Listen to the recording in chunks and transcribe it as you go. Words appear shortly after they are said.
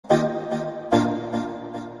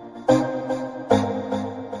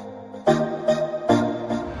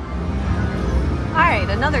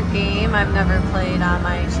another game I've never played on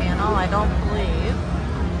my channel, I don't believe.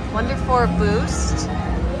 Wonder 4 Boost.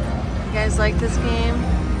 You guys like this game?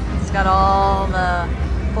 It's got all the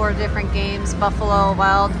 4 different games: Buffalo,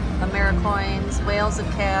 Wild Americoins, Whales of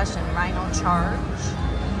Cash, and Rhino Charge.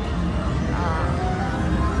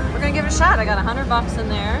 We're gonna give it a shot. I got $100 in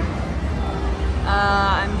there.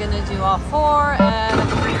 I'm gonna do all 4 at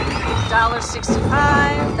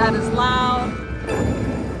 $1.65. That is loud.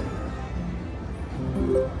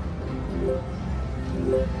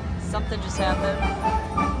 Something just happened.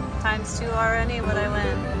 Times 2 already. What I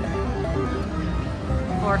win?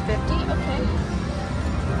 450. Okay.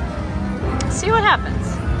 See what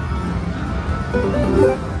happens.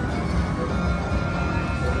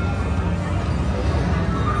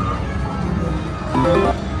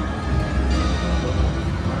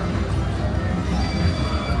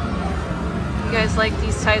 You guys like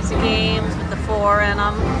these types of games with the 4 in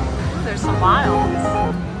them? Ooh, there's some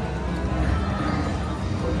wilds.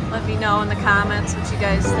 Let me know in the comments what you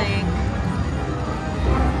guys think.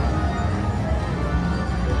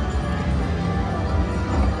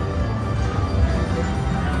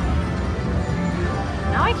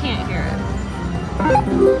 Now I can't hear it.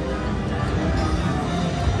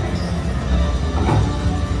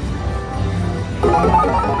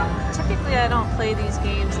 Typically I don't play these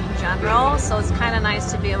games in general, so it's kind of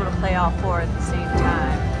nice to be able to play all 4 at the same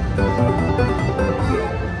time.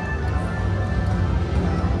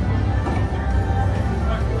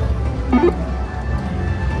 Ooh,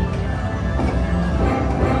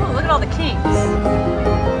 look at all the kings.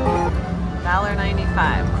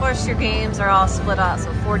 $1.95. Of course your games are all split up,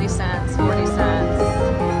 so 40 cents, 40 cents.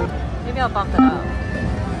 Maybe I'll bump it up.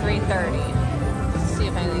 $3.30. See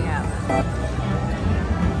if anything happens.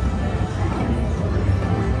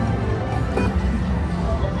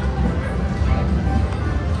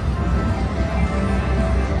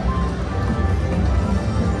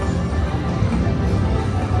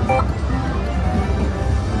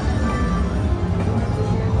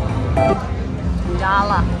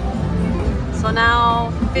 $1. So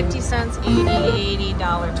now 50 cents, 80, 80,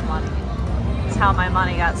 $1.20. That's how my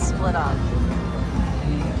money got split up.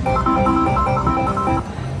 $4.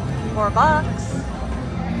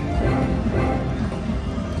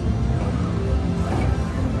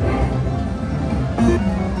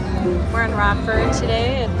 We're in Rockford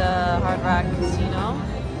today at the Hard Rock Casino.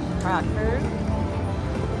 Rockford.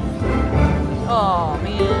 Oh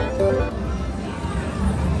man.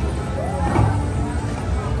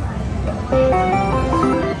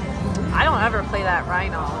 I don't ever play that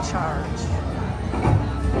Rhino Charge.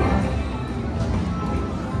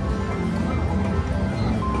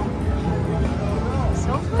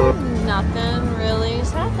 So far, nothing really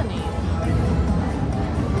is happening.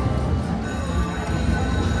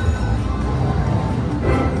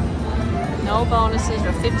 No bonuses.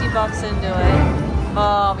 We're $50 into it.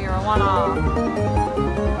 Oh, we were 1 off.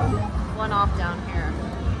 1 off down here.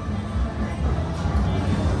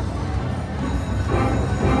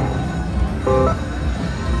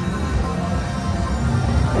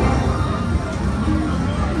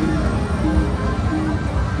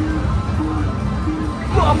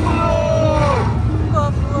 Buffalo!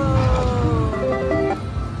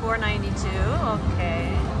 $4.92, okay.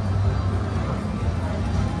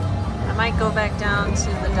 I might go back down to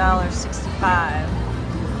the $1.65.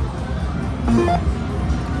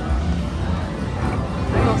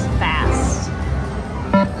 That goes fast.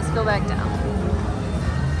 Let's go back down.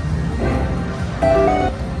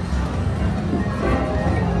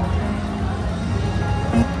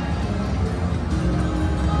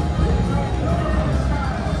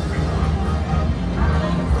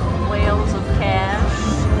 Whales of Cash.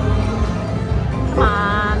 Come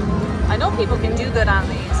on. I know people can do good on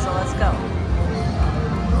these, so let's go.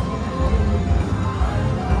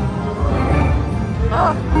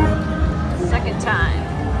 Oh, second time.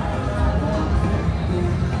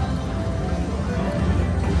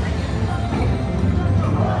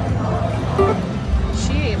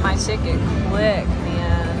 She ate my ticket quick,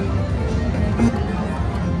 man.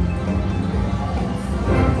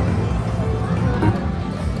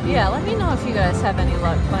 Yeah, let me know if you guys have any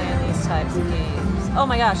luck playing these types of games. Oh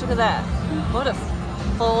my gosh, look at that. What a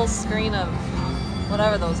full screen of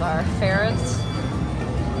whatever those are. Ferrets.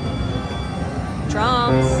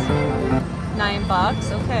 Drums.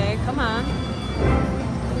 $9. Okay, come on.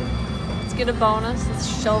 Let's get a bonus. Let's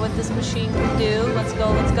show what this machine can do. Let's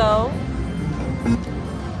go, let's go.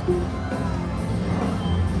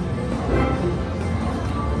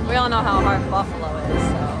 We all know how hard Buffalo is,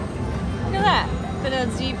 so. Look at that. Look at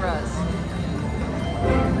those zebras.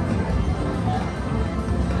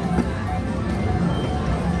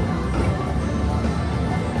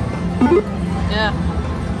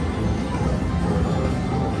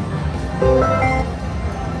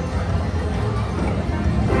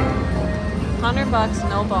 bucks,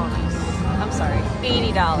 no bonus. I'm sorry,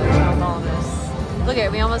 $80, no bonus. Look at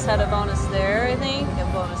it, we almost had a bonus there, I think. A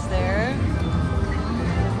bonus there.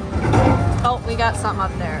 Oh, we got something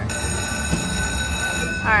up there.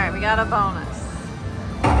 Alright, we got a bonus.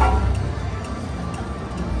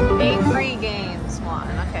 8 free games won.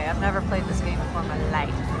 Okay, I've never played this game before in my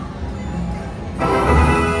life.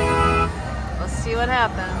 Let's see what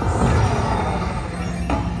happens.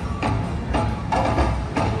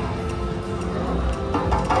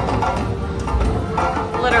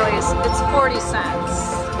 Literally, it's 40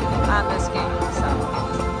 cents on this game, so.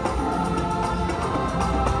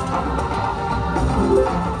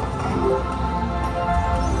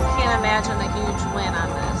 Can't imagine a huge win on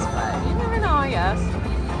this, but you never know, I guess.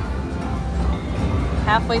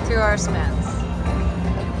 Halfway through our spins.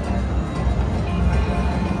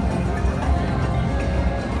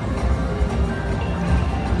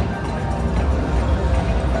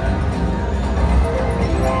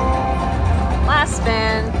 Last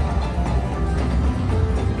spin.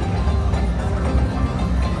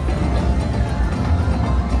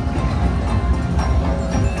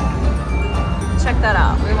 Check that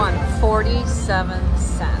out. We won 47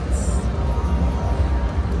 cents.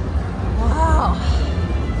 Wow.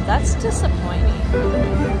 That's disappointing.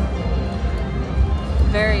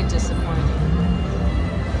 Very disappointing.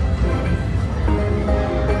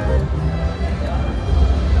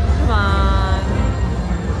 Come on.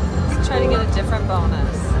 Let's try to get a different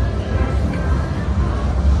bonus.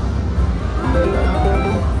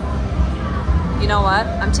 You know what?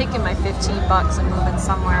 I'm taking my 15 bucks and moving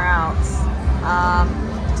somewhere else.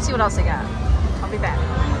 Let's see what else I got. I'll be back.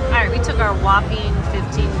 Alright, we took our whopping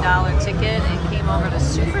 $15 ticket and came over to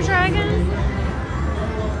Super Dragon.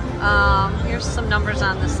 Here's some numbers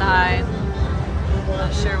on the side.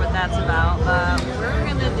 Not sure what that's about, but we're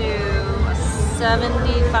gonna do a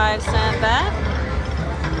 75-cent bet.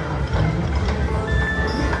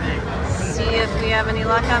 See if we have any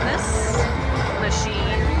luck on this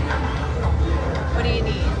machine. What do you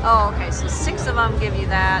need? Oh, okay, so 6 of them give you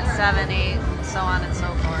that, 7, 8, so on and so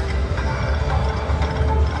forth.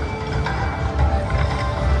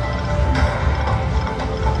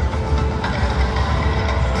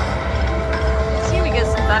 See if we get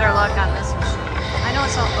some better luck on this machine. I know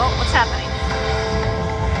it's all, oh, what's happening?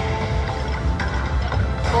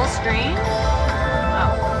 Full screen?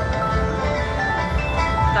 Oh.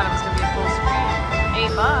 Thought it was gonna be a full screen.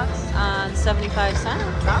 $8 on 75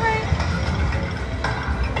 cents, all right.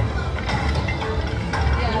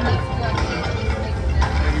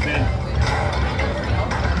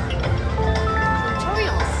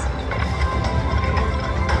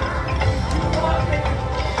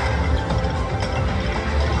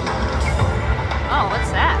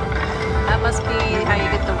 Must be how you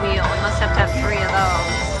get the wheel. We must have to have 3 of those.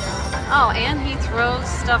 Oh, and he throws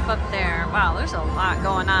stuff up there. Wow, there's a lot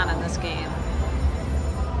going on in this game.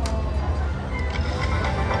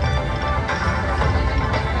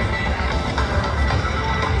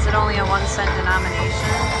 Is it only a 1 cent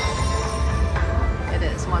denomination? It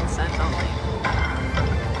is 1 cent only.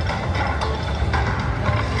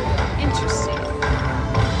 Interesting.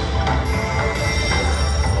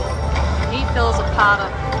 He fills a pot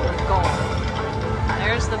of gold.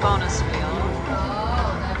 There's the bonus wheel.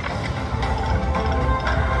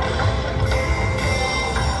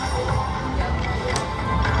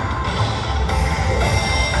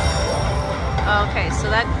 Okay, so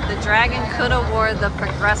that the dragon could award the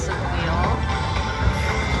progressive wheel.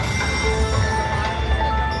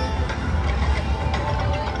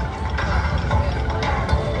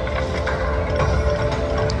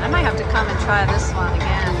 I might have to come and try this one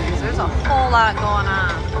again because there's a whole lot going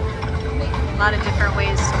on. A lot of different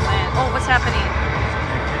ways to win. Oh, what's happening?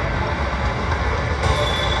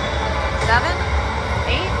 7?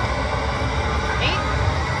 8? 8?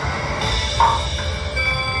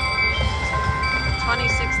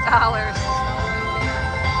 $26.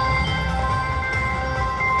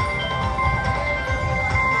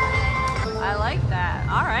 I like that.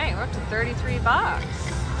 All right, we're up to 33 bucks.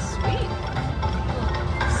 Sweet.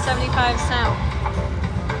 75 cent.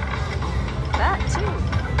 That too.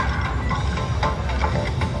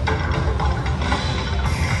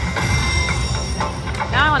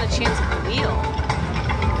 Now I want a chance at the wheel.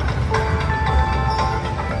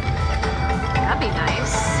 That'd be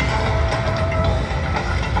nice.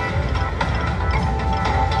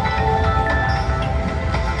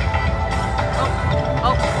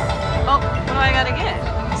 Oh, what do I gotta get?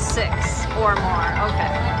 6 or more,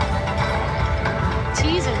 okay.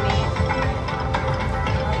 Teasing me.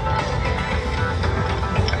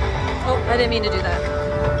 Oh, I didn't mean to do that.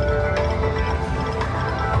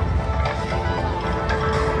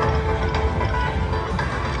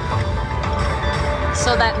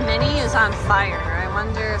 So that mini is on fire. I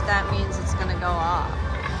wonder if that means it's gonna go off.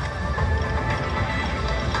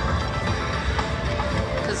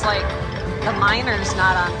 Cause like the miner's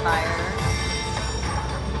not on fire.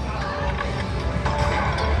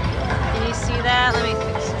 Can you see that? Let me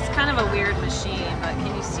fix it. It's kind of a weird machine, but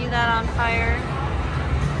can you see that on fire?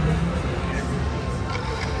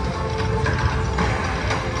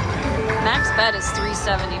 Max bet is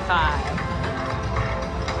 $3.75.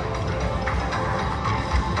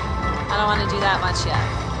 I don't want to do that much yet.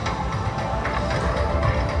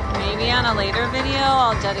 Maybe on a later video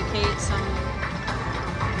I'll dedicate some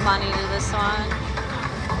money to this one.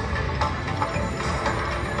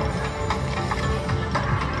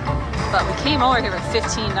 But we came over here with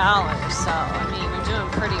 $15, so I mean we're doing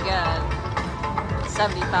pretty good.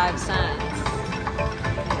 75 cents.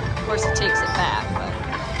 Of course it takes it back, but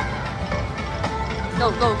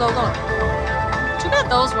go, go, go, go. Too bad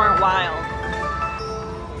those weren't wild.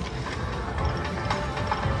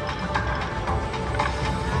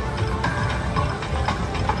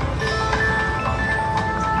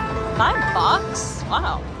 $5?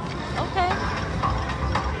 Wow. Okay.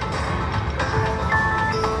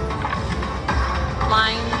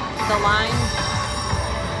 The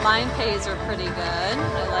line pays are pretty good.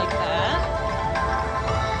 I like that.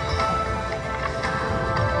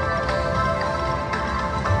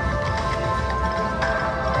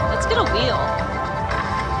 Let's get a wheel.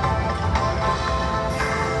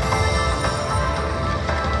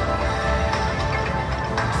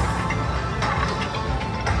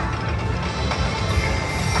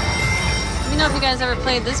 Let me know if you guys ever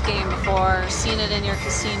played this game before or seen it in your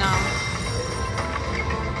casino.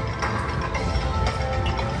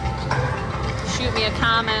 Shoot me a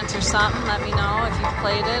comment or something. Let me know if you've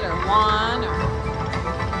played it or won.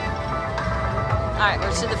 Alright,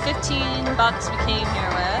 we're to the $15 we came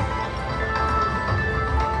here with.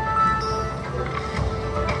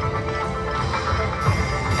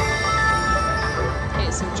 Okay,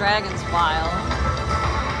 some Dragon's Wild.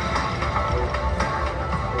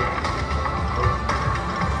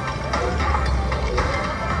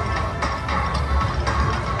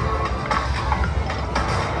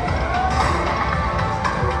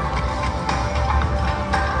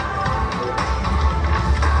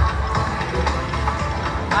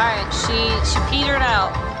 She petered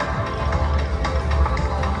out.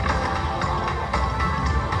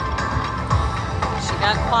 She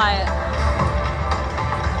got quiet.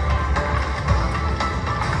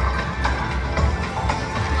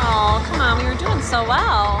 Oh, come on, we were doing so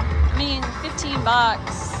well. I mean,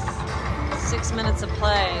 $15, 6 minutes of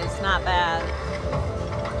play is not bad.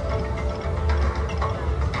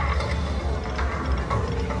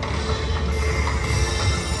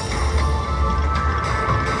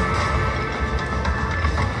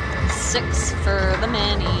 $6 for the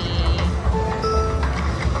mini.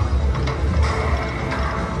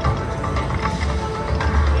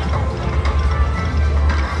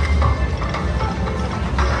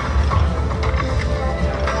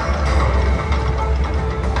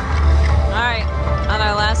 Alright, on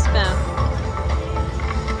our last spin.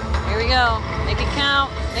 Here we go. Make it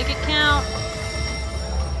count. Make it count.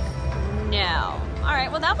 No.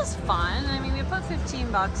 Alright, well that was fun. I mean, we put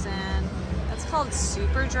 $15 in. It's called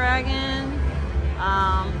Super Dragon.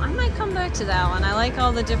 I might come back to that one. I like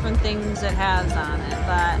all the different things it has on it.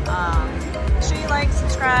 But make sure you like,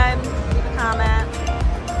 subscribe.